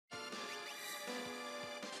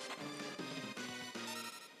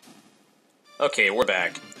Okay, we're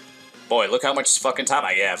back. Boy, look how much fucking time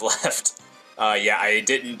I have left. Yeah, I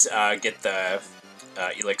didn't get the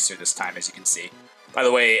elixir this time, as you can see. By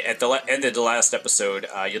the way, at the end of the last episode,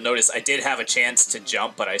 you'll notice I did have a chance to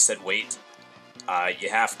jump, but I said wait. You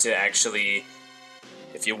have to actually,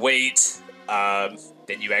 if you wait,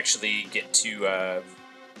 then you actually get to,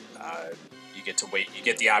 you get to wait. You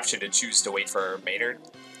get the option to choose to wait for Maynard.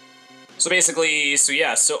 So basically,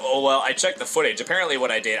 oh well, I checked the footage. Apparently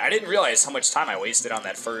what I did, I didn't realize how much time I wasted on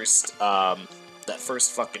that first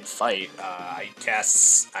fucking fight. I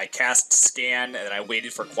cast scan, and then I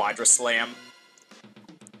waited for Quadra Slam.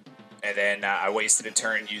 And then I wasted a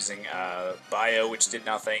turn using Bio, which did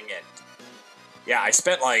nothing, and yeah, I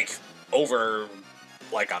spent over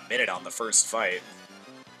a minute on the first fight.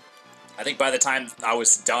 I think by the time I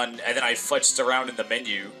was done, and then I fudged around in the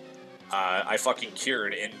menu, I fucking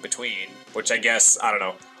cured in between, which I guess, I don't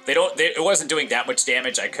know. It wasn't doing that much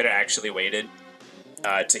damage. I could have actually waited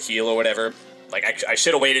to heal or whatever. Like, I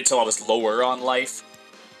should have waited till I was lower on life.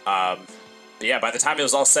 But yeah, by the time it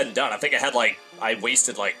was all said and done, I think I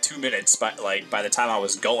wasted 2 minutes by the time I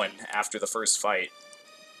was going after the first fight.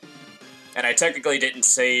 And I technically didn't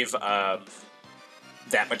save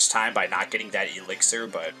that much time by not getting that elixir,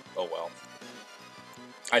 but oh well.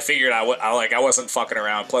 I figured I wasn't fucking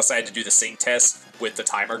around. Plus, I had to do the sync test with the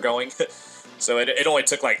timer going, so it only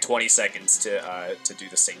took 20 seconds to do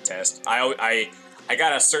the sync test. I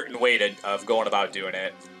got a certain way of going about doing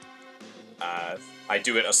it. I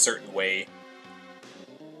do it a certain way.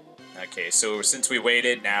 Okay, so since we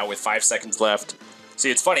waited, now with 5 seconds left.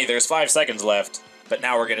 See, it's funny. There's 5 seconds left, but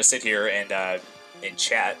now we're gonna sit here and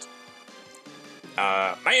chat.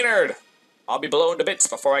 Maynard, I'll be blown to bits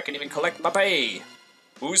before I can even collect my pay.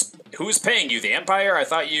 Who's paying you? The Empire? I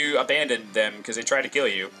thought you abandoned them because they tried to kill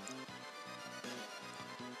you.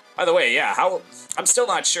 By the way, yeah, I'm still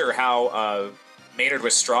not sure how Maynard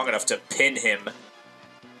was strong enough to pin him.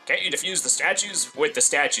 Can't you defuse the statues? With the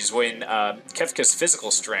statues, when Kefka's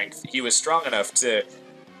physical strength, he was strong enough to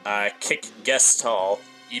kick Gestal,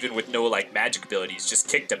 even with no magic abilities. Just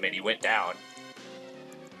kicked him and he went down.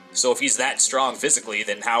 So if he's that strong physically,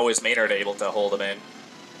 then how is Maynard able to hold him in?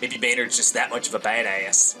 Maybe Maynard's just that much of a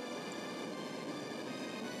badass.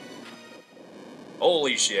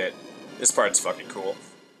 Holy shit. This part's fucking cool.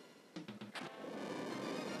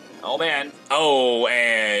 Oh, man. Oh,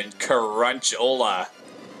 and Crunchola.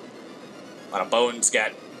 A lot of bones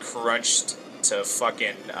got crunched to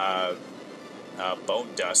fucking bone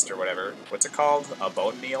dust or whatever. What's it called? A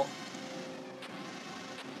bone meal?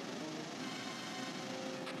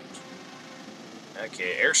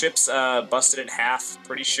 Okay, airship's busted in half.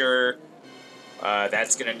 Pretty sure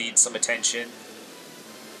that's gonna need some attention.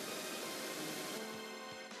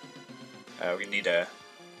 We need to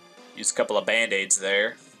use a couple of band-aids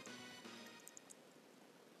there.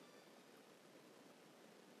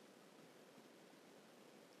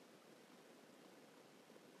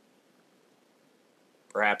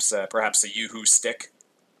 Perhaps a Yoo-hoo stick.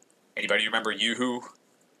 Anybody remember Yoo-hoo?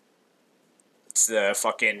 It's the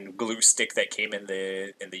fucking glue stick that came in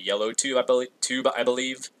the yellow tube, I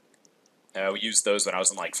believe. We used those when I was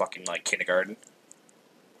in fucking kindergarten.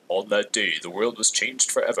 On that day, the world was changed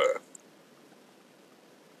forever.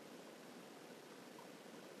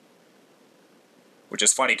 Which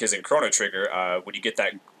is funny because in Chrono Trigger, when you get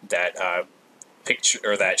that picture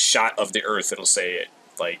or that shot of the Earth, it'll say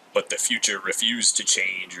but the future refused to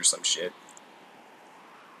change or some shit.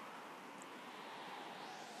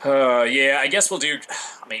 Yeah, I guess we'll do.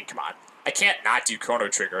 I mean, come on, I can't not do Chrono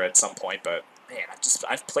Trigger at some point, but man,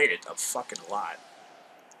 I've played it a fucking lot.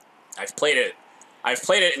 I've played it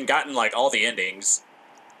and gotten all the endings.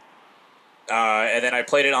 And then I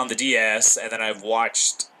played it on the DS, and then I've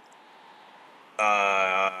watched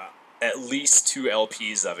at least 2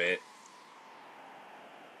 LPs of it.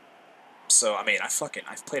 So I mean,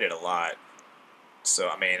 I've played it a lot. So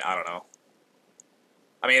I mean, I don't know.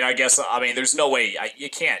 I mean, there's no way you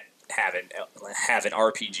can't have an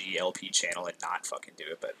RPG LP channel and not fucking do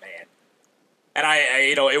it. But man, and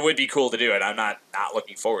it would be cool to do it. I'm not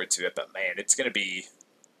looking forward to it, but man, it's gonna be.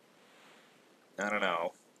 I don't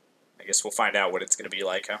know. I guess we'll find out what it's gonna be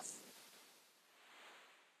like, huh?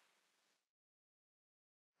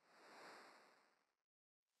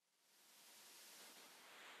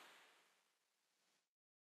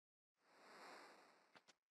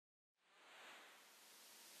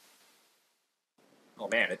 Oh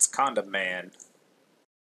man, it's Condom Man.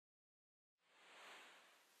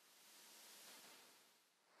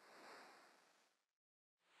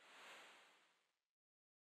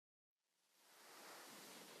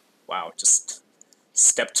 Wow, just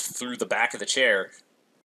stepped through the back of the chair.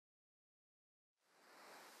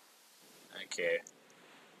 Okay.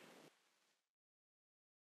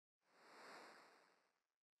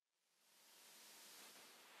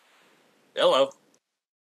 Hello.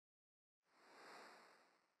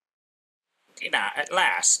 Tina, at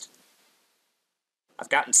last. I've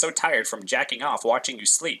gotten so tired from jacking off watching you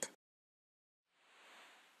sleep.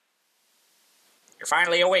 You're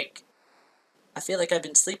finally awake. I feel like I've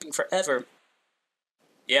been sleeping forever.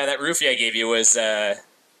 Yeah, that roofie I gave you was a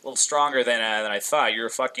little stronger than I thought. You're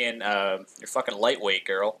fucking lightweight,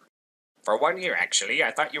 girl. For 1 year, actually.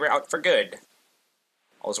 I thought you were out for good.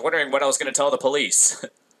 I was wondering what I was going to tell the police.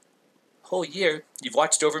 Whole year? You've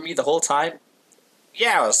watched over me the whole time?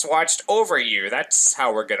 Yes, watched over you. That's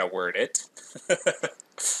how we're going to word it.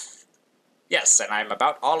 Yes, and I'm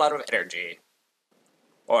about all out of energy.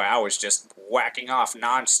 Boy, I was just whacking off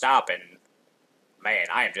non-stop and... Man,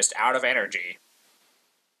 I am just out of energy.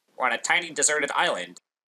 We're on a tiny deserted island.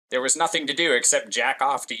 There was nothing to do except jack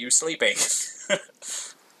off to you sleeping.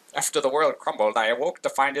 After the world crumbled, I awoke to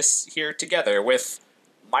find us here together with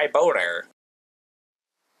my boner.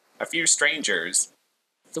 A few strangers.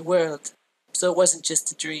 The world. So it wasn't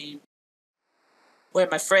just a dream. Where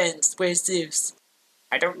are my friends? Where's Zeus?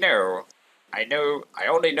 I don't know. I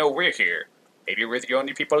only know we're here. Maybe we're the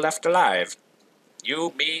only people left alive.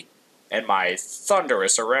 You, me, and my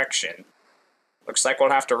thunderous erection. Looks like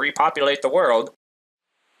we'll have to repopulate the world.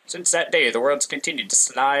 Since that day, the world's continued to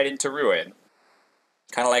slide into ruin.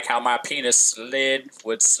 Kind of like how my penis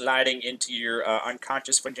was sliding into your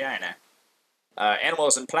unconscious vagina.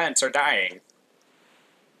 Animals and plants are dying.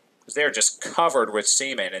 Because they're just covered with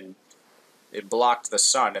semen and it blocked the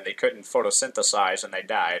sun and they couldn't photosynthesize and they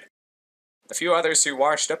died. The few others who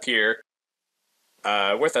washed up here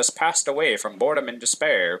with us passed away from boredom and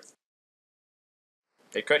despair.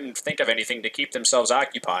 They couldn't think of anything to keep themselves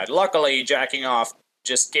occupied. Luckily, jacking off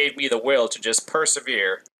just gave me the will to just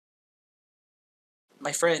persevere.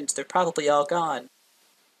 My friends, they're probably all gone.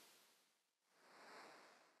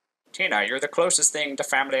 Tina, you're the closest thing to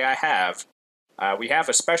family I have. We have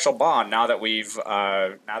a special bond now that we've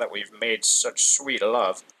made such sweet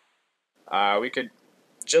love. We could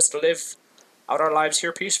just live out our lives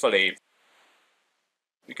here peacefully.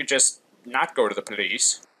 We could just not go to the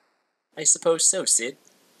police. I suppose so, Sid.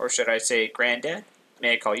 Or should I say Granddad?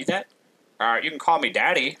 May I call you that? You can call me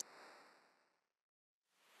Daddy.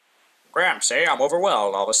 Gramps, say I'm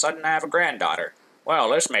overwhelmed. All of a sudden I have a granddaughter. Well,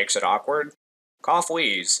 this makes it awkward. Cough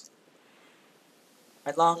wheeze.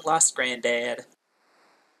 My long-lost granddad.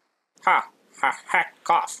 Ha, ha, ha,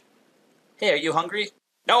 cough. Hey, are you hungry?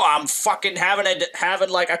 No, I'm fucking having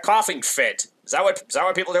like a coughing fit. Is that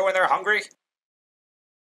what people do when they're hungry?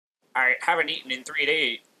 I haven't eaten in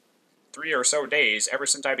 3 or so days ever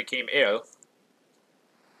since I became ill.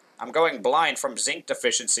 I'm going blind from zinc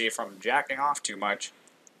deficiency from jacking off too much.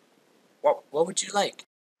 What would you like?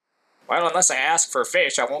 Well, unless I ask for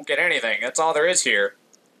fish, I won't get anything. That's all there is here.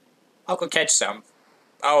 I'll go catch some.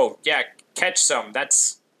 Oh, yeah, catch some.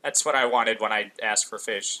 That's what I wanted when I asked for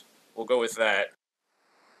fish. We'll go with that.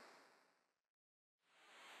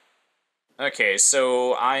 Okay,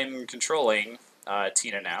 so I'm controlling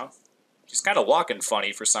Tina now. She's kind of walking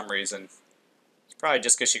funny for some reason. Probably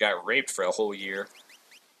just because she got raped for a whole year.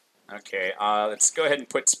 Okay, let's go ahead and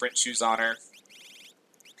put sprint shoes on her.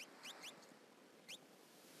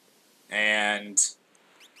 And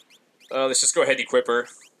let's just go ahead and equip her.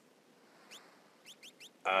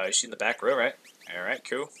 Is she in the back row, right? Alright,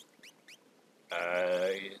 cool.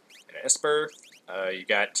 Esper. You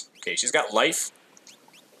got... Okay, she's got life.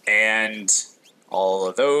 And all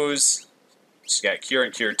of those. She's got cure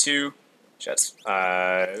and cure 2. She has,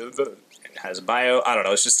 has bio. I don't know,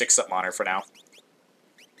 let's just stick something on her for now.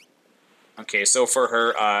 Okay, so for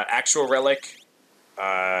her actual relic,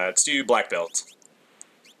 let's do black belt.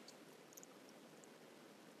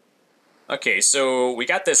 Okay, so we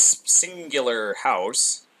got this singular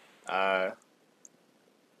house. Oh,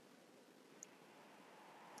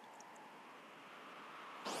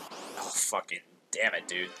 fucking damn it,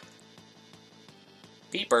 dude.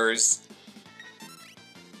 Peepers.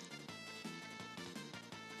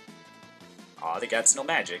 Aw, they got no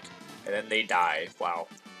magic. And then they die. Wow.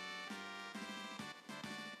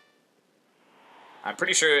 I'm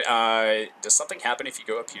pretty sure, does something happen if you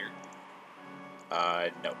go up here?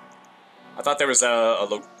 No. I thought there was a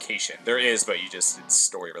location. There is, but it's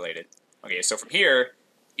story related. Okay, so from here,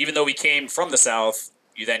 even though we came from the south,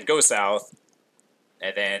 you then go south,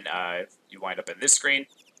 and then you wind up in this screen.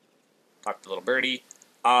 Talk to little birdie.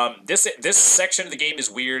 This section of the game is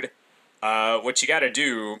weird. What you gotta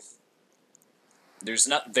do,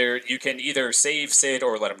 you can either save Sid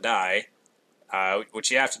or let him die. What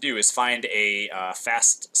you have to do is find a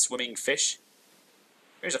fast swimming fish.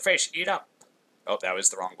 Here's a fish, eat up. Oh, that was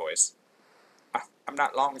the wrong voice. I'm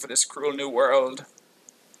not long for this cruel new world.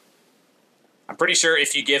 I'm pretty sure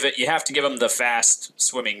if you give it, you have to give him the fast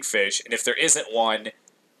swimming fish, and if there isn't one,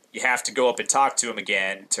 you have to go up and talk to him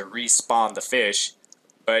again to respawn the fish.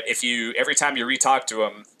 But if you, every time you re-talk to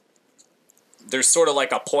him, there's sort of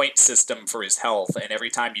like a point system for his health, and every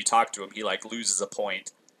time you talk to him, he like loses a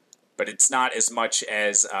point. But it's not as much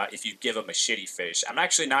as if you give him a shitty fish. I'm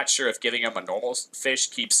actually not sure if giving him a normal fish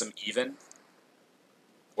keeps him even,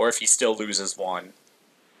 or if he still loses one.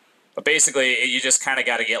 But basically, you just kind of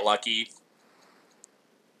got to get lucky.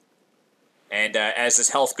 And as his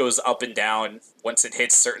health goes up and down, once it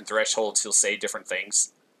hits certain thresholds, he'll say different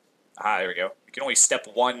things. Ah, there we go. You can only step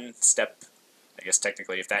one step. I guess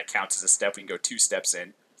technically, if that counts as a step, we can go 2 steps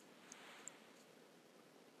in.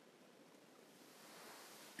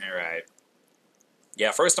 Alright.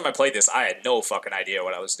 Yeah, first time I played this, I had no fucking idea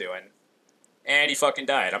what I was doing. And he fucking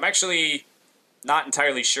died. I'm actually not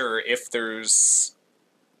entirely sure if there's...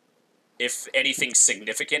 if anything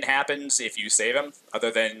significant happens if you save him, other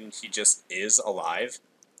than he just is alive.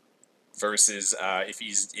 Versus if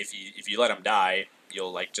you let him die,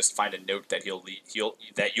 you'll like just find a note that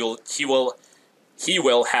he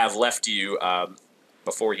will have left you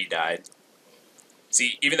before he died.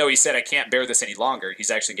 See, even though he said I can't bear this any longer, he's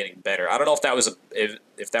actually getting better. I don't know if that was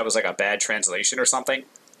if that was like a bad translation or something.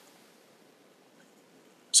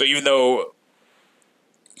 So even though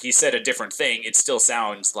he said a different thing, it still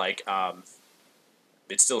sounds like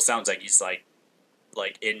he's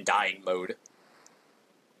like in dying mode.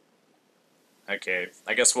 Okay,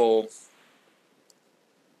 I guess we'll.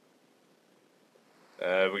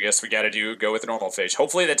 We guess we gotta go with a normal fish.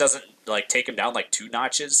 Hopefully that doesn't like take him down like 2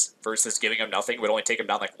 notches versus giving him nothing would only take him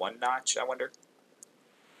down like 1 notch. I wonder.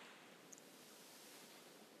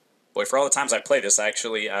 Boy, for all the times I play this, I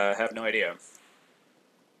actually have no idea.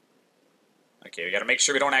 Okay, we gotta make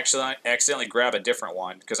sure we don't actually accidentally grab a different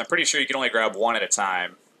one, because I'm pretty sure you can only grab 1 at a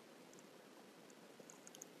time.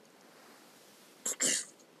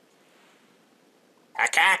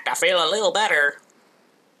 I feel a little better.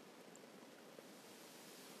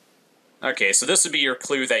 Okay, so this would be your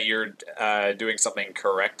clue that you're doing something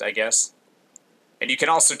correct, I guess. And you can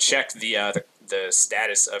also check the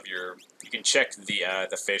status of your. You can check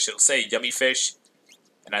the fish. It'll say yummy fish,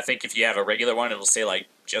 and I think if you have a regular one, it'll say like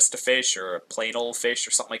just a fish or a plain old fish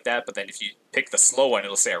or something like that. But then if you pick the slow one,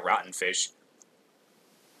 it'll say a rotten fish.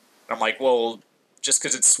 And I'm like, well, just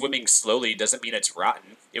because it's swimming slowly doesn't mean it's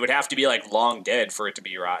rotten. It would have to be like long dead for it to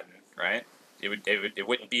be rotten, right? It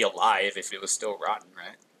wouldn't be alive if it was still rotten,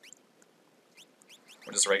 right?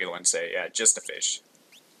 What does the regular one say? Yeah, just a fish.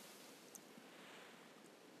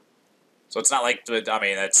 So it's not like, I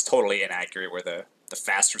mean, that's totally inaccurate where the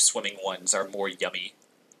faster swimming ones are more yummy.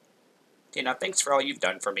 You know, thanks for all you've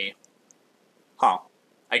done for me. Huh.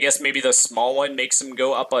 I guess maybe the small one makes him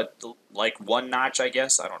go up like 1 notch, I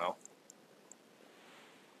guess? I don't know.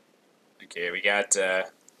 Okay, we got,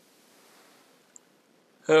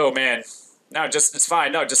 oh, man. No, it's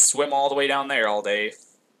fine. No, just swim all the way down there all day.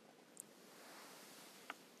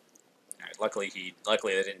 Alright, luckily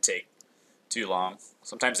that didn't take too long.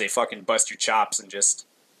 Sometimes they fucking bust your chops and just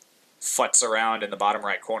futz around in the bottom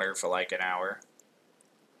right corner for like an hour.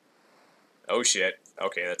 Oh shit.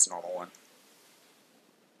 Okay, that's a normal one.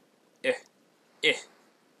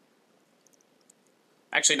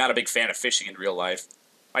 Actually not a big fan of fishing in real life.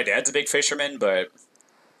 My dad's a big fisherman, but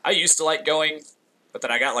I used to like going, but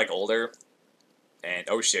then I got like older. And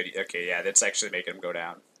oh shit, okay, yeah, that's actually making him go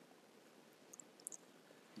down.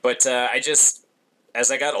 But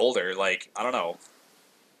as I got older, like, I don't know,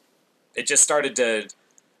 I just started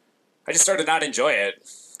not enjoy it.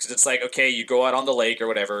 Because it's like, okay, you go out on the lake or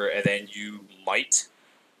whatever, and then you might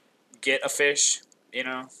get a fish, you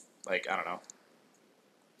know? Like, I don't know.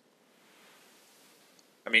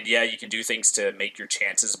 I mean, yeah, you can do things to make your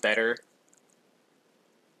chances better,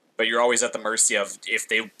 but you're always at the mercy of if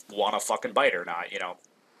they want to fucking bite or not, you know?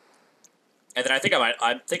 And then I think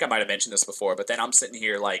I might have mentioned this before, but then I'm sitting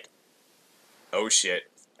here like, oh shit,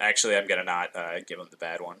 actually I'm gonna not give them the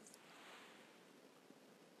bad one.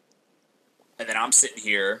 And then I'm sitting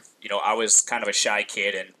here, you know, I was kind of a shy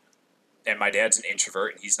kid, and my dad's an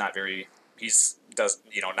introvert, and not really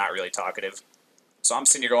talkative. So I'm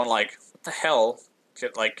sitting here going like, what the hell?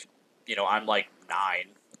 Like, you know, I'm like 9.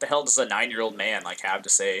 What the hell does a 9-year-old man like have to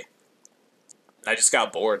say? And I just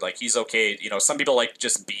got bored. Like, he's okay. You know, some people like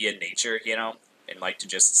just be in nature, you know, and like to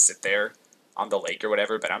just sit there on the lake or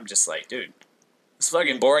whatever. But I'm just like, dude, it's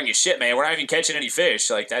fucking boring as shit, man. We're not even catching any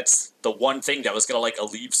fish. Like, that's the one thing that was gonna like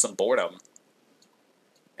alleviate some boredom.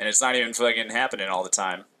 And it's not even fucking happening all the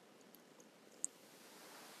time.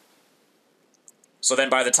 So then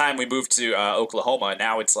by the time we moved to Oklahoma,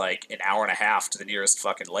 now it's like an hour and a half to the nearest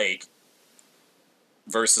fucking lake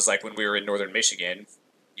versus like when we were in northern Michigan.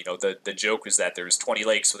 You know, the joke was that there's 20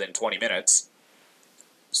 lakes within 20 minutes.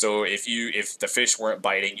 So if the fish weren't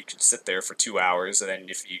biting, you could sit there for 2 hours, and then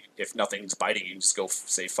if nothing's biting, you can just go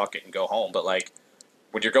say fuck it and go home. But like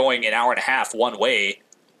when you're going an hour and a half one way,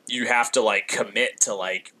 you have to like commit to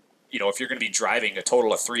like, you know, if you're going to be driving a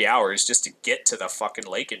total of 3 hours just to get to the fucking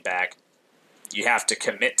lake and back, you have to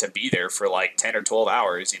commit to be there for like 10 or 12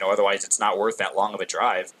 hours, you know, otherwise it's not worth that long of a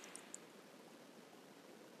drive.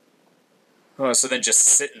 So then just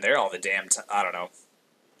sitting there all the damn time, I don't know.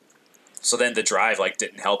 So then the drive like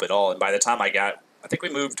didn't help at all. And by the time I think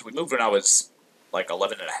we moved when I was like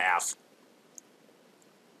 11 and a half.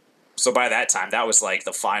 So by that time, that was like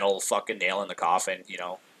the final fucking nail in the coffin, you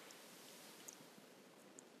know.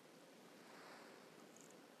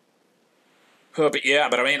 But yeah,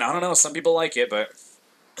 but I mean, I don't know. Some people like it, but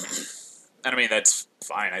and I mean that's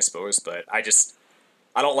fine, I suppose. But I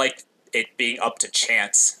don't like it being up to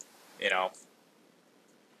chance, you know.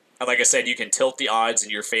 And like I said, you can tilt the odds in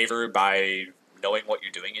your favor by knowing what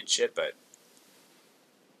you're doing and shit. But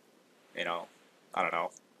you know, I don't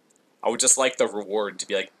know. I would just like the reward to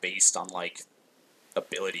be like based on like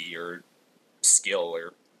ability or skill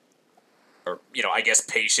or you know, I guess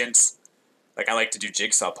patience. Like I like to do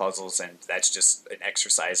jigsaw puzzles, and that's just an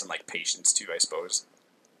exercise in like patience too, I suppose.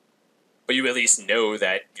 But you at least know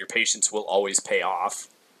that your patience will always pay off.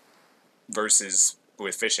 Versus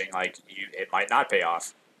with fishing, like it might not pay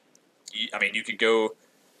off. I mean, you go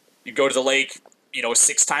to the lake, you know,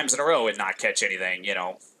 6 times in a row and not catch anything, you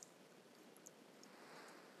know.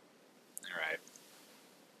 All right.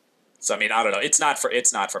 So I mean, I don't know. It's not for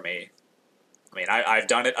me. I mean, I've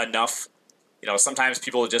done it enough. You know, sometimes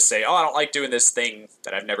people will just say, "Oh, I don't like doing this thing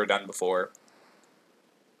that I've never done before."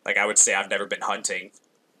 Like I would say, I've never been hunting,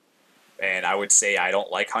 and I would say I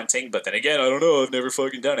don't like hunting. But then again, I don't know. I've never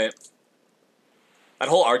fucking done it. That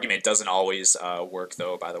whole argument doesn't always work,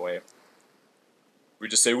 though. By the way, we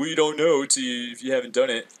just say, "Well, you don't know if you haven't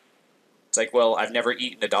done it." It's like, well, I've never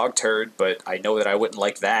eaten a dog turd, but I know that I wouldn't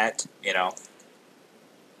like that. You know?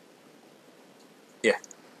 Yeah.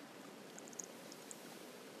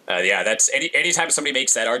 Yeah, that's anytime somebody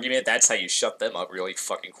makes that argument, that's how you shut them up really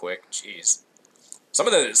fucking quick. Jeez. Some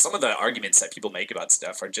of the arguments that people make about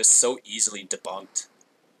stuff are just so easily debunked.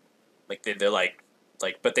 Like they're like,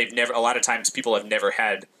 but they've never. A lot of times, people have never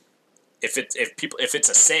had. If it's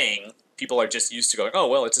a saying, people are just used to going, oh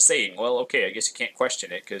well, it's a saying. Well, okay, I guess you can't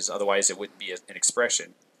question it because otherwise it wouldn't be an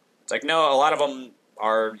expression. It's like no, a lot of them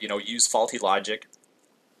are use faulty logic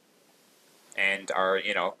and are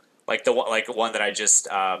like like one that I just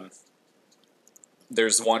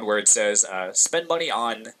there's one where it says spend money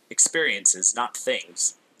on experiences, not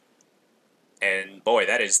things. And boy,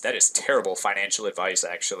 that is terrible financial advice,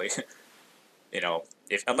 actually.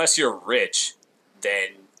 If unless you're rich, then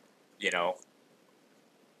you know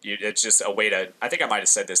it's just a way to. I think I might have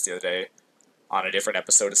said this the other day on a different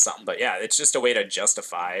episode of something, but yeah, it's just a way to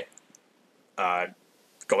justify uh,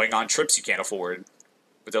 going on trips you can't afford.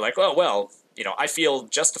 But they're like, oh well, I feel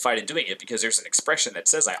justified in doing it because there's an expression that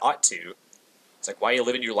says I ought to. It's like, why are you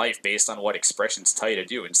living your life based on what expressions tell you to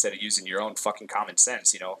do instead of using your own fucking common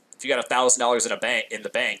sense? If you got $1,000 in the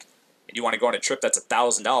bank and you want to go on a trip that's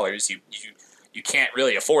 $1,000, you can't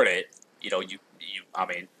really afford it. I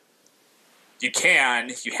mean,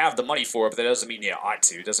 you have the money for it, but that doesn't mean you ought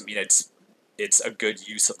to. It doesn't mean it's a good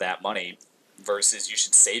use of that money. Versus, you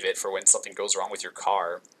should save it for when something goes wrong with your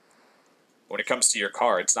car. When it comes to your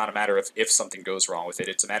car, it's not a matter of if something goes wrong with it;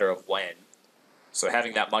 it's a matter of when. So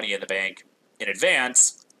having that money in the bank in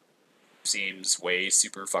advance seems way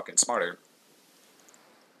super fucking smarter.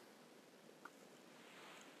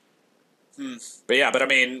 But yeah, but I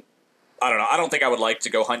mean, I don't know. I don't think I would like to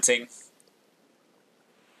go hunting.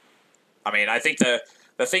 I mean, I think the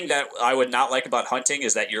thing that I would not like about hunting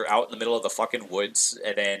is that you're out in the middle of the fucking woods,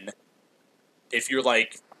 and then if you're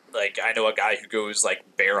like I know a guy who goes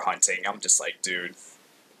like bear hunting. I'm just like, dude,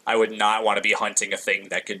 I would not want to be hunting a thing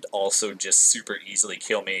that could also just super easily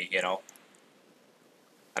kill me.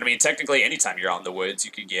 I mean, technically, anytime you're out in the woods,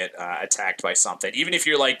 you can get attacked by something. Even if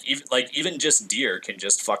you're even just deer can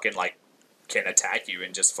just fucking can attack you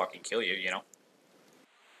and just fucking kill you.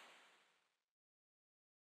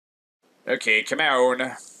 Okay, come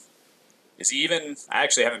on. Is he even? I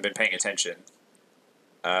actually haven't been paying attention.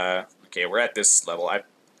 Okay, we're at this level.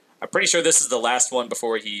 I'm pretty sure this is the last one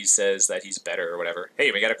before he says that he's better or whatever.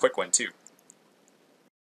 Hey, we got a quick one too.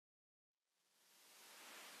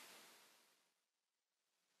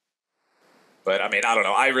 But I mean, I don't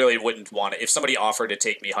know. I really wouldn't want it if somebody offered to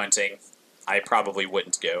take me hunting. I probably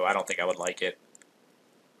wouldn't go. I don't think I would like it.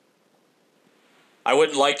 I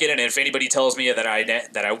wouldn't like it, and if anybody tells me that I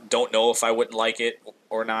don't know if I wouldn't like it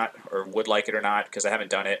or not, or would like it or not, because I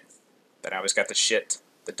haven't done it, then I always got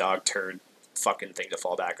the dog turd fucking thing to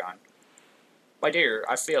fall back on. My dear,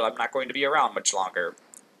 I feel I'm not going to be around much longer.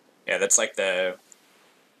 Yeah, that's like the...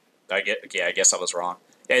 I guess I was wrong.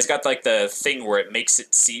 Yeah, he's got like the thing where it makes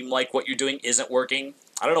it seem like what you're doing isn't working.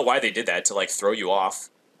 I don't know why they did that, to like throw you off.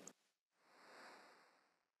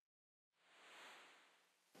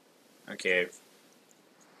 Okay.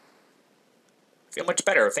 Feel much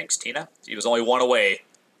better, thanks, Tina. He was only one away.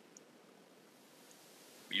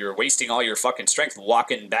 You're wasting all your fucking strength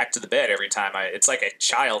walking back to the bed every time. It's like a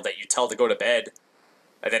child that you tell to go to bed.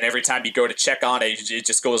 And then every time you go to check on it, it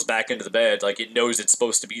just goes back into the bed. Like, it knows it's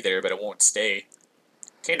supposed to be there, but it won't stay.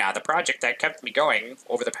 Tina, the project that kept me going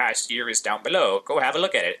over the past year is down below. Go have a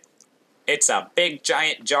look at it. It's a big,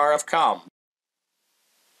 giant jar of cum.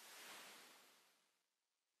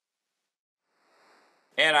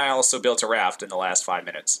 And I also built a raft in the last 5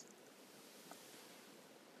 minutes.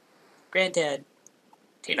 Granddad.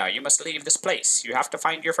 Tina, you must leave this place. You have to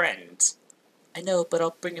find your friends. I know, but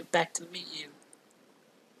I'll bring him back to meet you.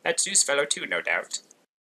 That's Zeus fellow too, no doubt.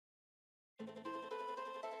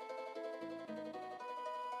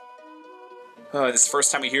 This is the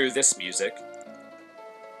first time we hear this music.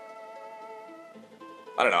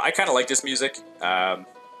 I don't know, I kind of like this music.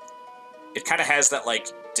 It kind of has that, like,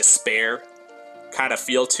 despair kind of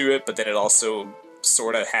feel to it, but then it also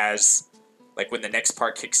sort of has, like, when the next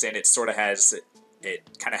part kicks in, it sort of has,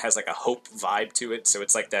 it kind of has, like, a hope vibe to it, so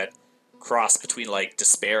it's like that cross between, like,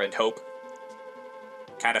 despair and hope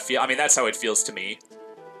kind of feel. I mean, that's how it feels to me,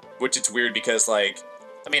 which it's weird because, like,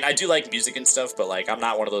 I mean, I do like music and stuff, but, like, I'm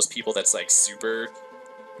not one of those people that's, like, super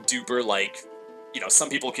duper, like, you know, some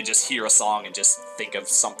people can just hear a song and just think of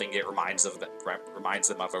something it reminds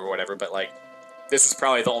them of or whatever, but, like, this is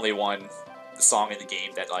probably the only one, the song in the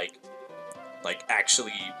game that, like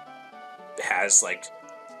actually has, like,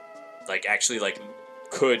 actually, like,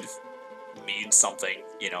 could mean something,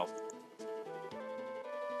 you know.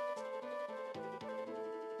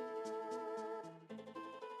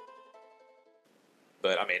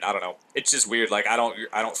 But, I mean, I don't know. It's just weird, like, I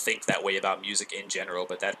don't think that way about music in general,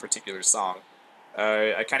 but that particular song,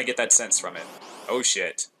 I kind of get that sense from it. Oh,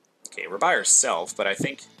 shit. Okay, we're by ourselves, but I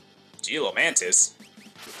think... Geomantis?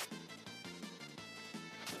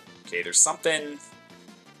 Okay, there's something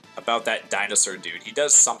about that dinosaur dude. He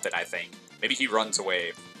does something, I think. Maybe he runs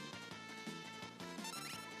away.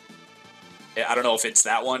 I don't know if it's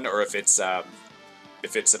that one, or if it's a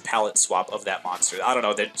palette swap of that monster. I don't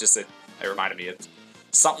know, that just... It reminded me of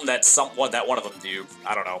something that one of them do.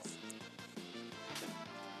 I don't know.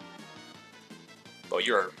 Well,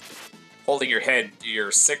 you're holding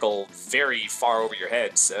your sickle very far over your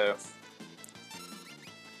head, so...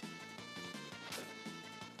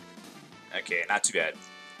 Okay, not too bad.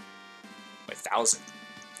 1,000.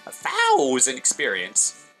 1,000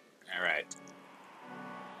 experience. Alright.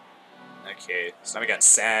 Okay, so now we got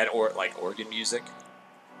sad or like organ music.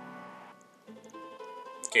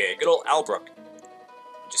 Okay, good old Albrook.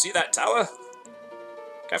 Did you see that tower?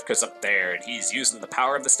 Kefka's up there, and he's using the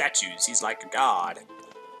power of the statues. He's like a god.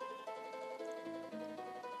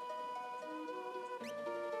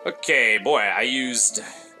 Okay, boy, I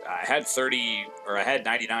had 30, or I had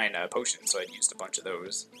 99 potions, so I used a bunch of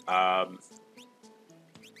those.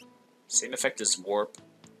 Same effect as warp.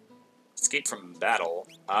 Escape from battle.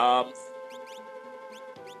 Wow,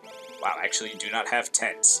 actually do not have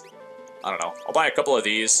tents. I don't know. I'll buy a couple of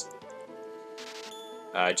these.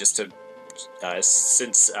 Just to,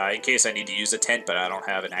 since, in case I need to use a tent, but I don't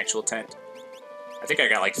have an actual tent. I think I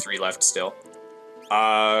got like 3 left still.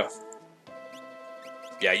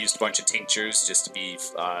 Yeah, I used a bunch of tinctures just to be,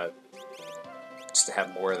 just to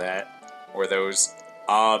have more of that. More of those.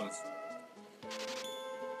 Man,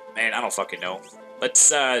 I don't fucking know.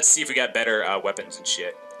 Let's, see if we got better, weapons and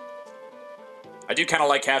shit. I do kind of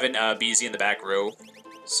like having, BZ in the back row.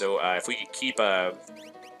 So, if we could keep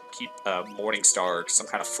Morningstar, some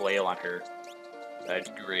kind of flail on her,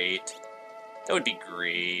 that'd be great. That would be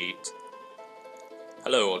great.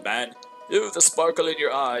 Hello, old man. You've the sparkle in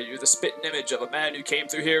your eye. You're the spitting image of a man who came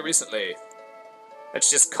through here recently. That's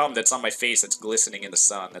just cum that's on my face that's glistening in the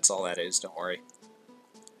sun. That's all that is. Don't worry.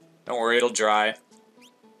 Don't worry, it'll dry.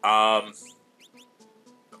 Okay,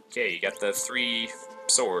 you got the 3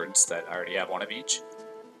 swords that I already have one of each.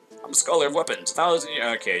 I'm a scholar of weapons. 1,000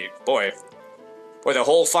 years. Okay, boy. Boy, the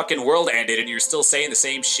whole fucking world ended and you're still saying the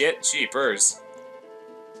same shit? Jeepers.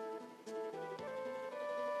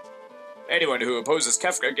 Anyone who opposes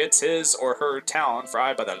Kefka gets his or her town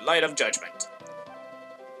fried by the light of judgment.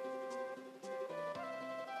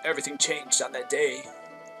 Everything changed on that day.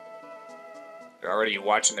 They're already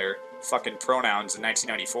watching their fucking pronouns in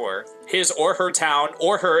 1994. His or her town,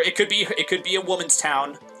 or her. It could be a woman's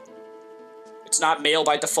town. It's not male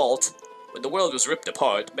by default. When the world was ripped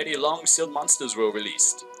apart, many long-sealed monsters were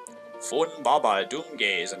released. Fun Baba,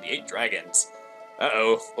 Doomgaze, and the 8 Dragons.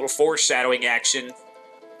 Uh-oh, little foreshadowing action.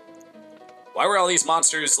 Why were all these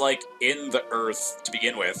monsters, like, in the earth to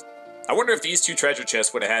begin with? I wonder if these 2 treasure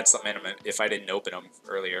chests would have had something in them if I didn't open them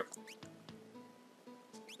earlier.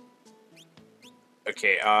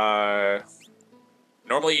 Okay,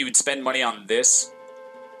 normally you would spend money on this.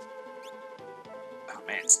 Oh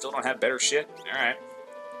man, still don't have better shit? Alright.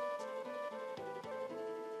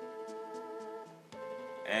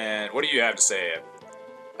 And what do you have to say?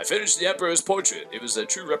 I finished the Emperor's portrait. It was a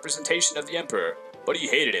true representation of the Emperor, but he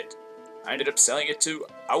hated it. I ended up selling it to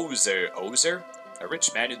Ozer, a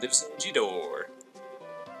rich man who lives in Jidor.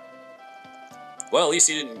 Well, at least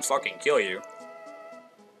he didn't fucking kill you.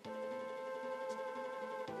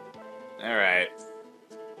 Alright.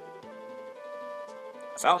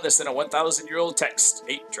 I found this in a 1,000-year-old text.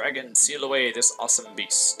 8 dragons seal away this awesome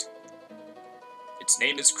beast. Its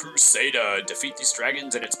name is Crusader. Defeat these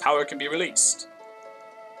dragons and its power can be released.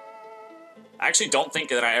 I actually don't think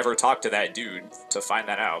that I ever talked to that dude to find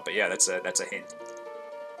that out, but yeah, that's a hint.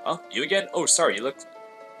 Oh, you again? Oh, sorry, you look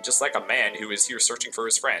just like a man who is here searching for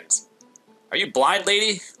his friends. Are you blind,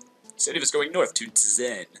 lady? He said he was going north to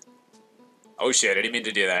Tzen. Oh shit, I didn't mean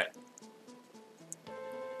to do that.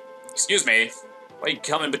 Excuse me. Why are you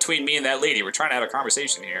coming between me and that lady? We're trying to have a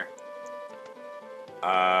conversation here.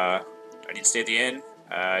 I need to stay at the inn?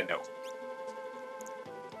 No.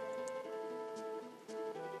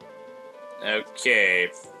 Okay.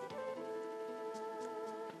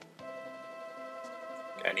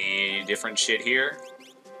 Any different shit here?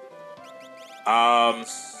 The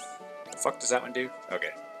fuck does that one do?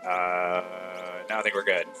 Okay. Now I think we're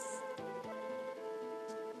good.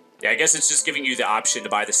 Yeah, I guess it's just giving you the option to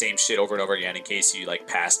buy the same shit over and over again in case you, like,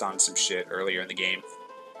 passed on some shit earlier in the game,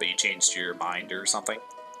 but you changed your mind or something.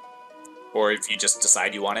 Or if you just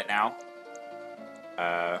decide you want it now.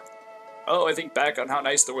 Oh, I think back on how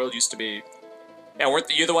nice the world used to be. Yeah,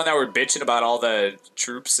 weren't you the one that were bitching about all the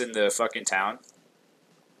troops in the fucking town?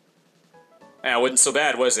 Yeah, it wasn't so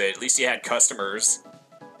bad, was it? At least you had customers.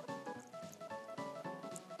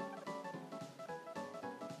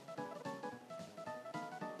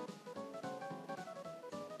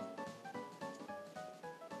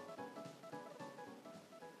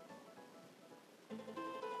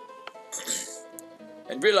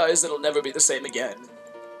 And realize it'll never be the same again.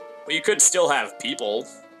 Well, you could still have people.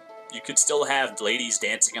 You could still have ladies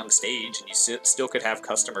dancing on the stage, and you still could have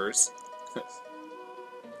customers.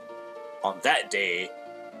 On that day,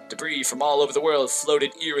 debris from all over the world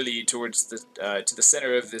floated eerily towards the to the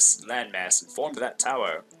center of this landmass and formed that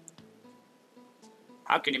tower.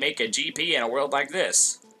 How can you make a GP in a world like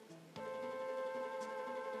this?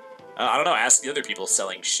 I don't know, ask the other people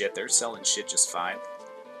selling shit. They're selling shit just fine.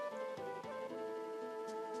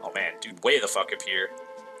 Oh man, dude, way the fuck up here.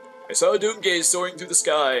 I saw a Doomgaze soaring through the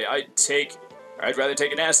sky. I'd rather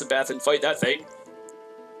take an acid bath than fight that thing.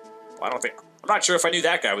 Well, I'm not sure if I knew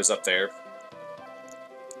that guy was up there.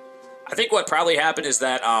 I think what probably happened is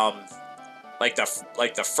that, like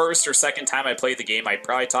the first or second time I played the game, I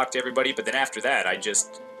probably talked to everybody, but then after that, I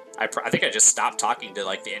think I just stopped talking to,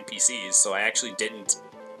 like, the NPCs, so I actually didn't,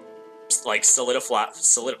 like, solidify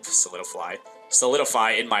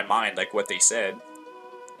in my mind, like, what they said.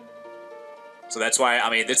 So that's why, I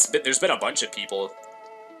mean, there's been a bunch of people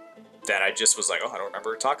that I just was like, oh, I don't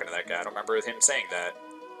remember talking to that guy. I don't remember him saying that.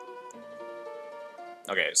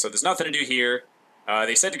 Okay, so there's nothing to do here.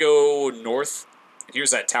 They said to go north.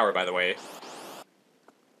 Here's that tower, by the way.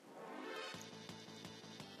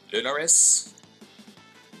 Lunaris.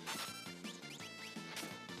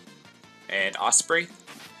 And Osprey.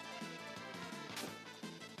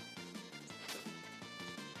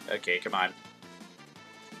 Okay, come on.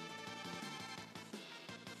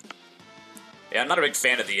 Yeah, I'm not a big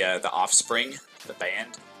fan of the Offspring, the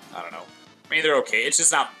band. I don't know. I mean, they're okay. It's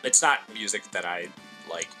just not. It's not music that I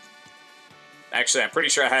like. Actually, I'm pretty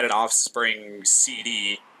sure I had an Offspring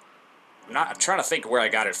CD. I'm trying to think where I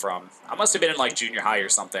got it from. I must have been in, like, junior high or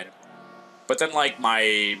something. But then, like,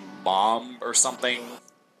 my mom or something.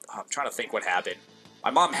 I'm trying to think what happened.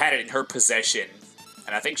 My mom had it in her possession,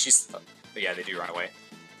 and I think she's. Yeah, they do run away.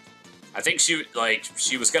 I think she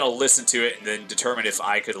was gonna listen to it and then determine if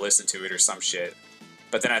I could listen to it or some shit.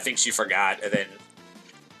 But then I think she forgot, and then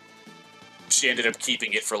she ended up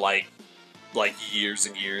keeping it for, like, like, years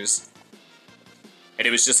and years. And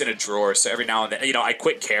it was just in a drawer, so every now and then, you know, I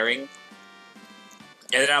quit caring.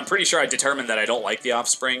 And then I'm pretty sure I determined that I don't like The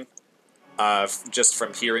Offspring, just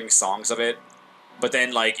from hearing songs of it. But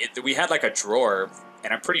then, like, we had, like, a drawer,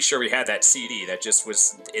 and I'm pretty sure we had that CD that just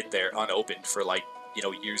was in there unopened for, like, you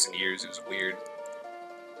know, years and years. It was weird.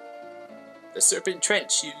 The Serpent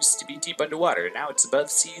Trench used to be deep underwater, now it's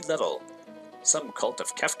above sea level. Some cult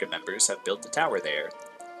of Kefka members have built a tower there.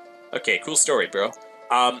 Okay, cool story, bro.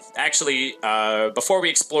 Actually, before we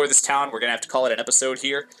explore this town, we're gonna have to call it an episode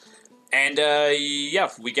here. And, yeah,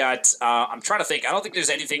 we got, I'm trying to think, I don't think there's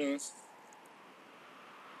anything...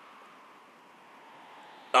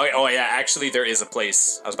 Oh, yeah, actually there is a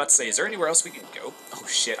place. I was about to say, is there anywhere else we can go? Oh,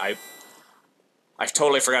 shit, I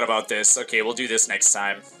totally forgot about this. Okay, we'll do this next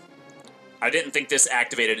time. I didn't think this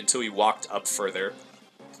activated until we walked up further.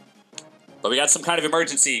 But we got some kind of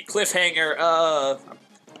emergency. Cliffhanger,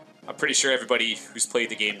 I'm pretty sure everybody who's played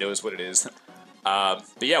the game knows what it is. But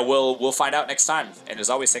yeah, we'll find out next time. And as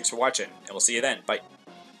always, thanks for watching, and we'll see you then. Bye.